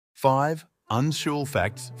5 unsure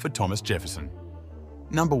facts for Thomas Jefferson.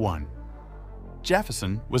 Number 1.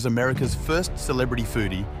 Jefferson was America's first celebrity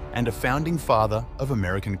foodie and a founding father of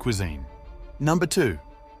American cuisine. Number 2.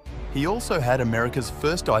 He also had America's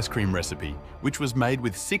first ice cream recipe, which was made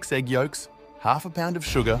with 6 egg yolks, half a pound of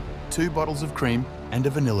sugar, 2 bottles of cream, and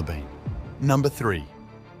a vanilla bean. Number 3.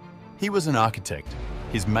 He was an architect.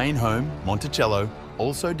 His main home, Monticello,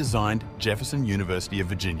 also designed Jefferson University of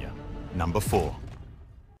Virginia. Number 4.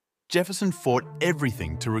 Jefferson fought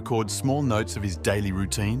everything to record small notes of his daily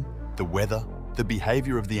routine, the weather, the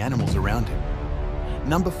behaviour of the animals around him.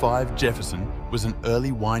 Number 5. Jefferson was an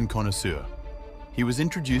early wine connoisseur. He was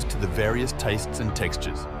introduced to the various tastes and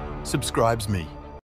textures. Subscribes me.